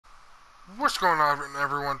What's going on,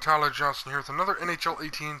 everyone? Tyler Johnson here with another NHL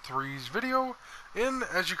 18-3s video in,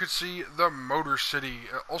 as you can see, the Motor City,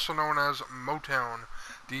 also known as Motown,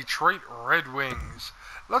 Detroit Red Wings.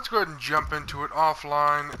 Let's go ahead and jump into it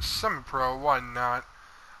offline, semi-pro, why not?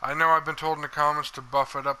 I know I've been told in the comments to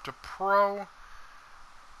buff it up to pro.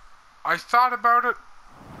 I thought about it,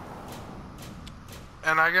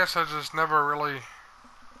 and I guess I just never really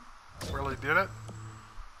did it.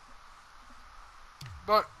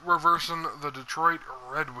 But we're versing the Detroit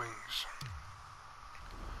Red Wings.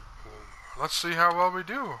 Let's see how well we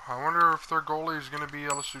do. I wonder if their goalie is going to be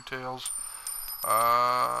LSU Tails.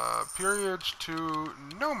 Periods to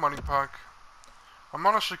no money puck. I'm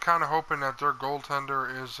honestly kind of hoping that their goaltender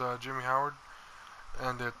is Jimmy Howard,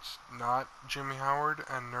 and it's not Jimmy Howard,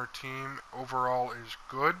 and their team overall is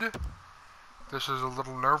good. This is a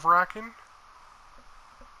little nerve-wracking,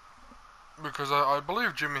 because I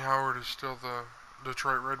believe Jimmy Howard is still the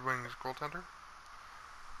Detroit Red Wings goaltender.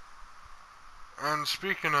 And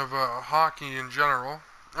speaking of hockey in general,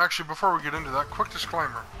 actually before we get into that, quick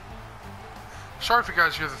disclaimer. Sorry if you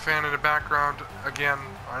guys hear the fan in the background. Again,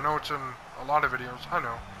 I know it's in a lot of videos. I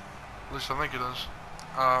know. At least I think it is.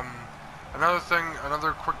 Another thing,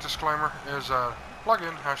 another quick disclaimer is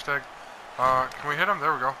plug-in, hashtag. Can we hit him?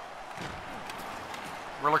 There we go.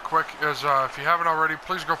 Really quick is if you haven't already,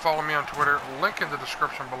 please go follow me on Twitter. Link in the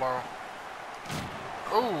description below.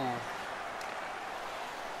 Oh.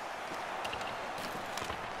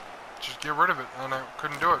 Just get rid of it. And I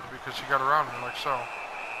couldn't do it because he got around me like so.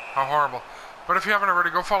 How horrible. But if you haven't already,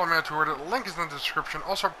 go follow me on Twitter. The link is in the description.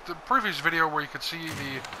 Also, the previous video where you could see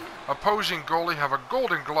the opposing goalie have a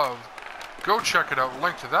golden glove. Go check it out.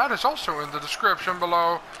 Link to that is also in the description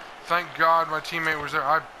below. Thank God my teammate was there.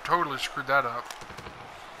 I totally screwed that up.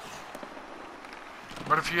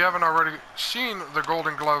 But if you haven't already seen the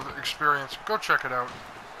Golden Glove experience, go check it out.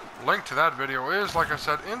 Link to that video is, like I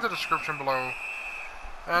said, in the description below.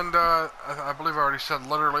 And I believe I already said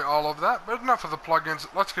literally all of that, but enough of the plugins.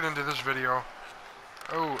 Let's get into this video.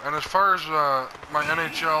 Oh, and as far as my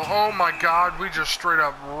NHL, oh my God, we just straight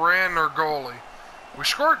up ran their goalie. We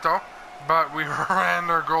scored though, but we ran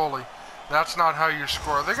their goalie. That's not how you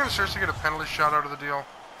score. Are they going to seriously get a penalty shot out of the deal?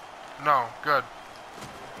 No, good.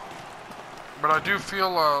 But I do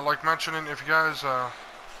feel like mentioning, if you guys,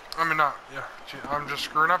 gee, I'm just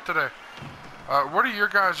screwing up today. What are your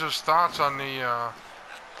guys' thoughts on the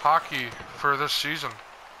hockey for this season?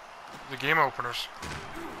 The game openers.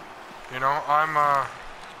 You know, I'm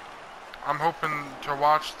hoping to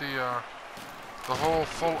watch the whole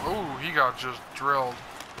full, ooh, he got just drilled.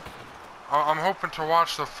 I'm hoping to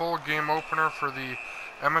watch the full game opener for the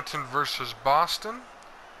Edmonton versus Boston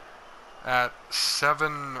at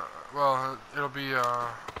 7, well, it'll be,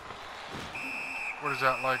 what is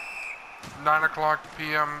that, like 9 o'clock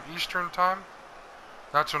p.m. Eastern time?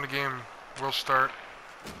 That's when the game will start,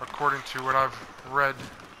 according to what I've read.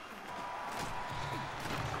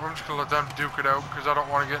 I'm just going to let them duke it out, because I don't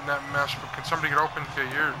want to get in that mess. But can somebody get open? Okay,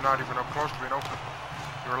 you're not even up close to being open.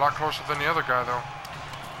 You're a lot closer than the other guy, though.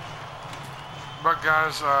 But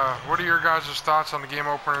guys, what are your guys' thoughts on the game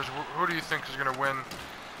openers? Who do you think is going to win?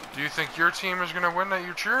 Do you think your team is going to win that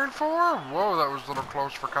you're cheering for? Whoa, that was a little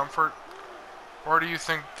close for comfort. Or do you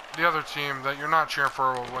think the other team that you're not cheering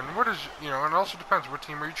for will win? What is, you know, and it also depends, what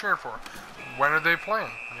team are you cheering for? When are they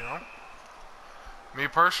playing, you know? Me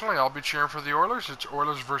personally, I'll be cheering for the Oilers. It's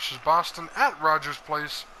Oilers versus Boston at Rogers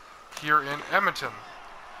Place here in Edmonton.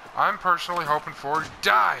 I'm personally hoping for,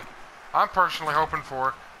 I'm personally hoping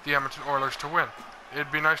for the Edmonton Oilers to win.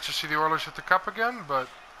 It'd be nice to see the Oilers hit the cup again, but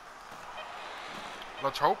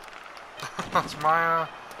let's hope. That's my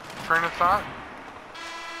train of thought.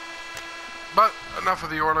 But enough of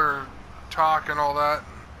the Oiler talk and all that.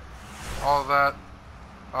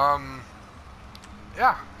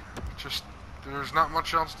 Yeah, just there's not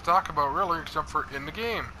much else to talk about really, except for in the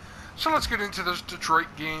game. So let's get into this Detroit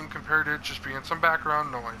game compared to it just being some background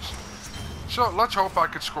noise. So let's hope I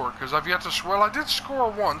could score, because I've yet to. Well, I did score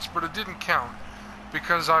once, but it didn't count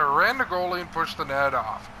because I ran the goalie and pushed the net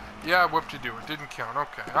off. Yeah, whoop-de-doo, it didn't count.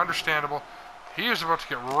 Okay, understandable. He is about to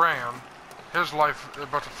get ran. His life is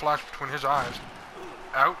about to flash between his eyes.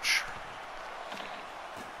 Ouch.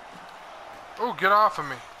 Oh, get off of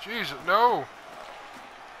me. Jesus, no.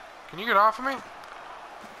 Can you get off of me?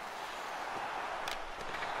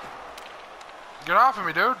 Get off of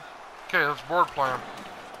me, dude. Okay, let's board play him.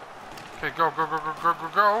 Okay, go, go, go, go, go, go,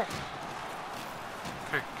 go.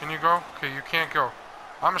 Okay, can you go? Okay, you can't go.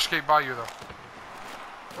 I'm gonna skate by you, though.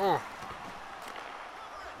 Ooh.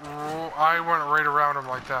 Ooh, I went right around him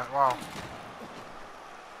like that. Wow.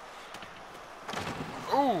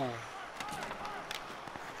 Ooh.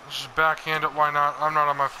 Let's just backhand it, why not? I'm not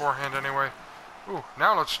on my forehand anyway. Ooh,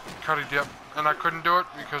 now let's cutty dip. And I couldn't do it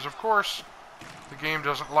because, of course, the game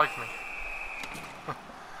doesn't like me.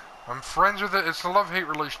 I'm friends with it. It's a love-hate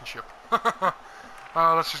relationship.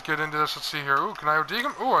 Let's just get into this. Let's see here. Ooh, can I OD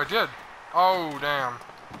him? Ooh, I did. Oh, damn.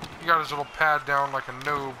 He got his little pad down like a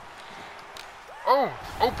noob. Oh,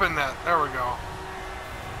 open that. There we go.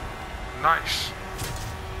 Nice.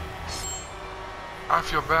 I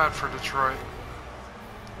feel bad for Detroit.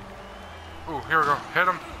 Ooh, here we go. Hit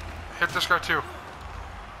him. Hit this guy too.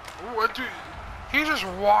 What dude? He just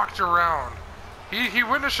walked around. He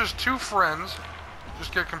witnesses two friends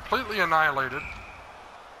just get completely annihilated.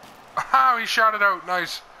 Ah, he shot it out.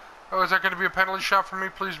 Nice. Oh, is that going to be a penalty shot for me?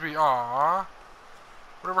 Please be. Aww.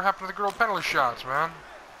 Whatever happened to the girl penalty shots, man?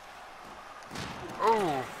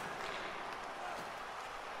 Ooh.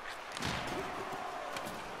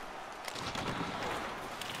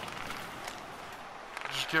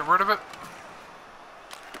 Just get rid of it.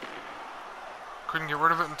 Couldn't get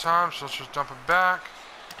rid of it in time, so let's just dump it back.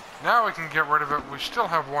 Now we can get rid of it. We still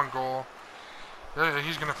have one goal.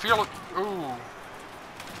 He's going to feel it. Ooh.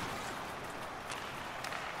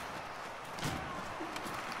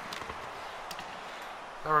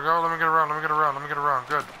 There we go. Let me get around. Let me get around. Let me get around.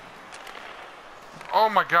 Good. Oh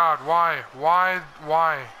my god. Why? Why?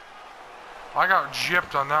 Why? I got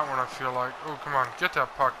gypped on that one, I feel like. Oh, come on. Get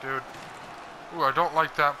that puck, dude. Ooh, I don't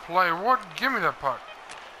like that play. What? Give me that puck.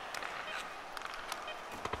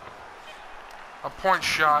 A point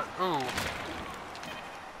shot. Ooh.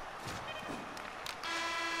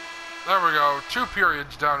 There we go. 2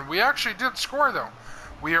 periods done. We actually did score, though.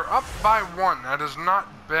 We are up by 1. That is not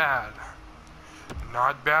bad.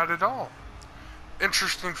 Not bad at all.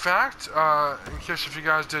 Interesting fact, in case if you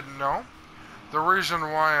guys didn't know, the reason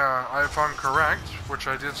why, if I'm correct, which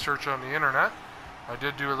I did search on the internet, I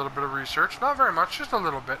did do a little bit of research, not very much, just a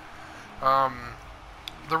little bit.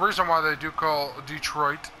 The reason why they do call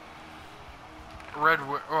Detroit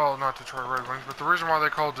well, not Detroit Red Wings, but the reason why they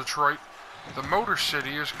call Detroit the Motor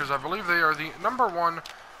City is because I believe they are the #1,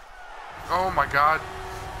 oh my god,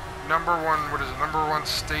 #1, what is it, #1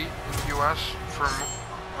 state in the U.S. for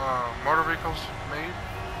motor vehicles made?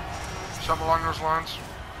 Something along those lines.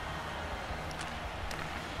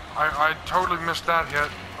 I totally missed that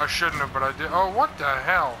hit. I shouldn't have, but I did. Oh, what the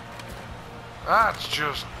hell? That's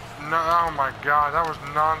just, no, oh my god, that was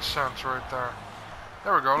nonsense right there.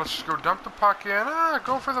 There we go, let's just go dump the puck in.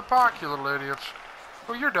 Go for the puck, you little idiots.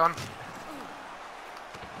 Oh, you're done.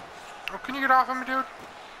 Oh, can you get off of me, dude?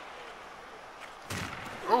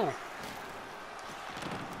 Oh.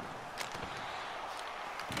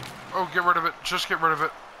 Oh, get rid of it. Just get rid of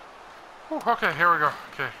it. Oh, okay, here we go.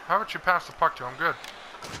 Okay, how about you pass the puck to him? Good.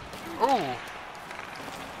 Oh.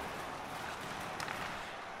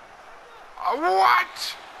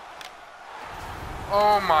 What?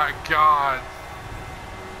 Oh my god.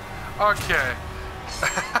 Okay.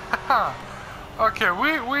 Okay,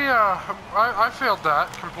 I failed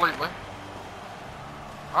that completely.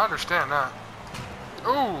 I understand that.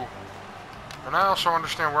 Ooh. And I also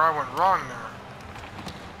understand where I went wrong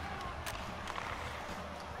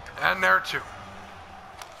there. And there too.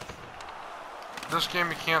 This game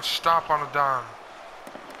you can't stop on a dime.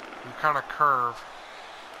 You kind of curve.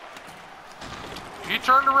 He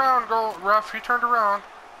turned around, goal ref. He turned around.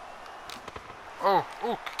 Oh,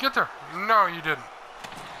 get there. No, you didn't.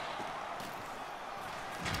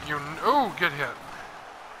 Oh, get hit.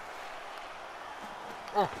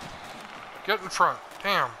 Oh, get in front.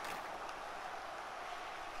 Damn.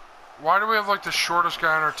 Why do we have like the shortest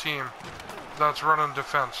guy on our team that's running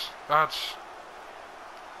defense? That's...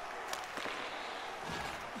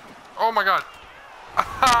 Oh my god.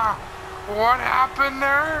 What happened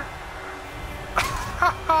there?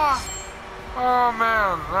 Oh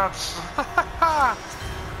man, that's...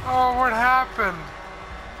 Oh, what happened?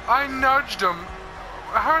 I nudged him.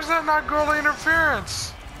 How is that not goalie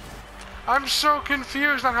interference? I'm so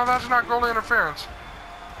confused on how that's not goalie interference.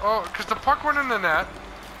 Oh, because the puck went in the net.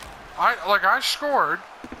 I scored,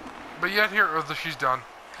 but yet here, oh, she's done.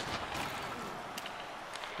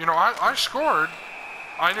 You know, I scored.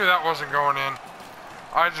 I knew that wasn't going in.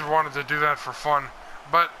 I just wanted to do that for fun.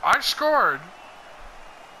 But I scored.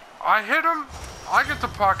 I hit him, I get the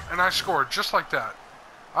puck, and I scored just like that.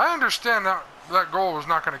 I understand that that goal was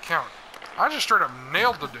not going to count. I just straight up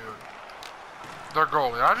nailed the dude. Their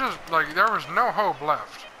goalie. I just, like, there was no hope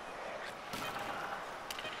left.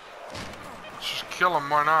 Let's just kill him,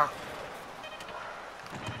 why not?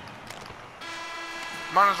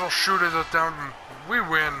 Might as well shoot it at them. We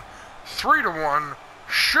win 3-1.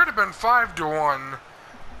 Should have been 5-1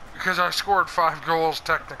 because I scored 5 goals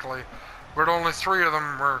technically. but only 3 of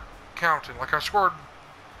them were counting. Like I scored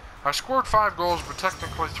 5 goals, but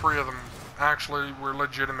technically 3 of them actually were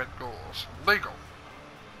legitimate goals. Legal.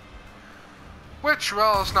 Which,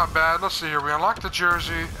 well, it's not bad. Let's see here. We unlocked the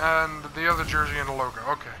jersey and the other jersey and the logo.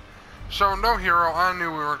 Okay. So, no hero. I knew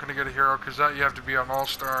we weren't going to get a hero because that you have to be on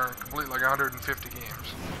All-Star and complete like 150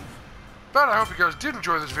 games. But I hope you guys did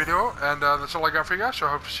enjoy this video, and that's all I got for you guys. So I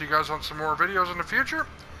hope to see you guys on some more videos in the future.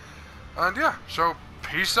 And yeah, so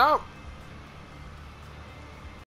peace out.